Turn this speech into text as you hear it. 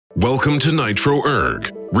Welcome to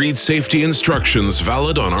NITROERG. Read safety instructions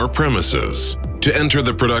valid on our premises. To enter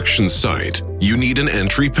the production site, you need an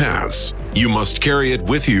entry pass. You must carry it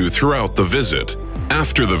with you throughout the visit.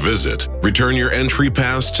 After the visit, return your entry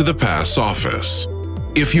pass to the pass office.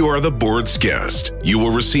 If you are the board's guest, you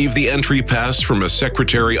will receive the entry pass from a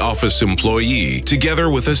secretary office employee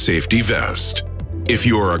together with a safety vest. If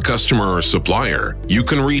you are a customer or supplier, you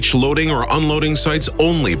can reach loading or unloading sites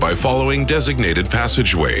only by following designated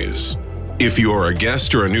passageways. If you are a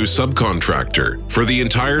guest or a new subcontractor, for the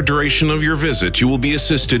entire duration of your visit, you will be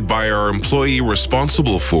assisted by our employee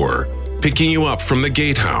responsible for picking you up from the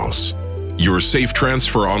gatehouse, your safe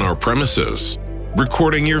transfer on our premises,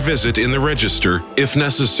 recording your visit in the register if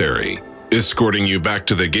necessary, escorting you back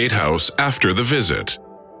to the gatehouse after the visit.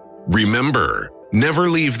 Remember, never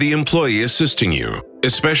leave the employee assisting you,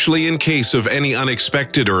 especially in case of any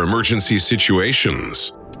unexpected or emergency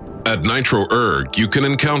situations. At NITROERG, you can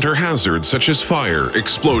encounter hazards such as fire,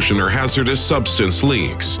 explosion, or hazardous substance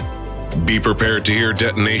leaks. Be prepared to hear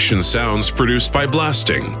detonation sounds produced by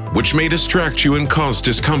blasting, which may distract you and cause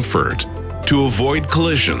discomfort. To avoid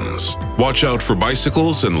collisions, watch out for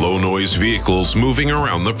bicycles and low-noise vehicles moving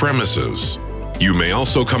around the premises. You may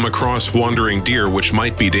also come across wandering deer, which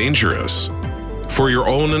might be dangerous. For your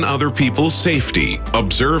own and other people's safety,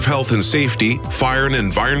 observe health and safety, fire and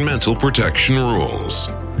environmental protection rules.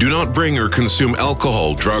 Do not bring or consume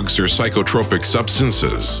alcohol, drugs, or psychotropic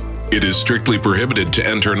substances. It is strictly prohibited to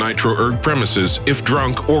enter NITROERG premises if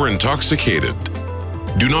drunk or intoxicated.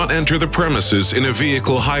 Do not enter the premises in a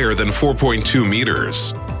vehicle higher than 4.2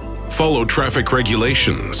 meters. Follow traffic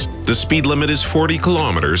regulations. The speed limit is 40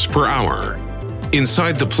 kilometers per hour.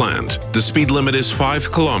 Inside the plant, the speed limit is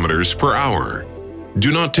 5 kilometers per hour.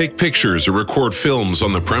 Do not take pictures or record films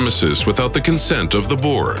on the premises without the consent of the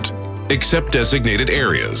board. Except designated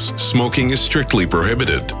areas, smoking is strictly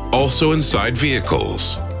prohibited, also inside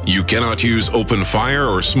vehicles. You cannot use open fire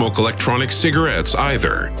or smoke electronic cigarettes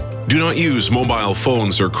either. Do not use mobile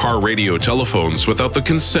phones or car radio telephones without the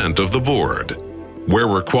consent of the board. Where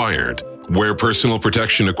required, wear personal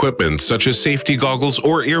protection equipment such as safety goggles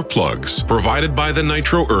or earplugs provided by the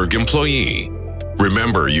NITROERG employee.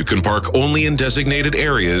 Remember, you can park only in designated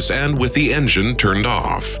areas and with the engine turned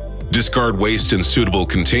off. Discard waste in suitable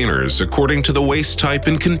containers according to the waste type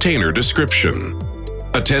and container description.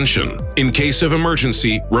 Attention! In case of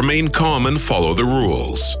emergency, remain calm and follow the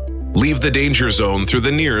rules. Leave the danger zone through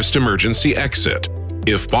the nearest emergency exit.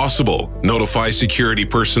 If possible, notify security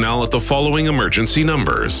personnel at the following emergency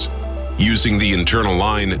numbers. Using the internal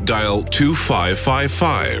line, dial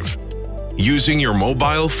 2555. Using your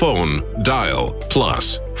mobile phone, dial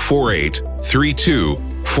 +48 32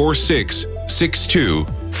 46 62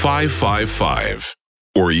 555.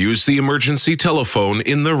 Or use the emergency telephone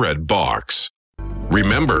in the red box.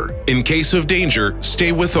 Remember, in case of danger,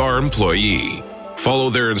 stay with our employee. Follow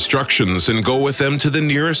their instructions and go with them to the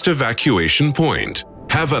nearest evacuation point.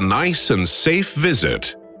 Have a nice and safe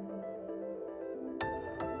visit.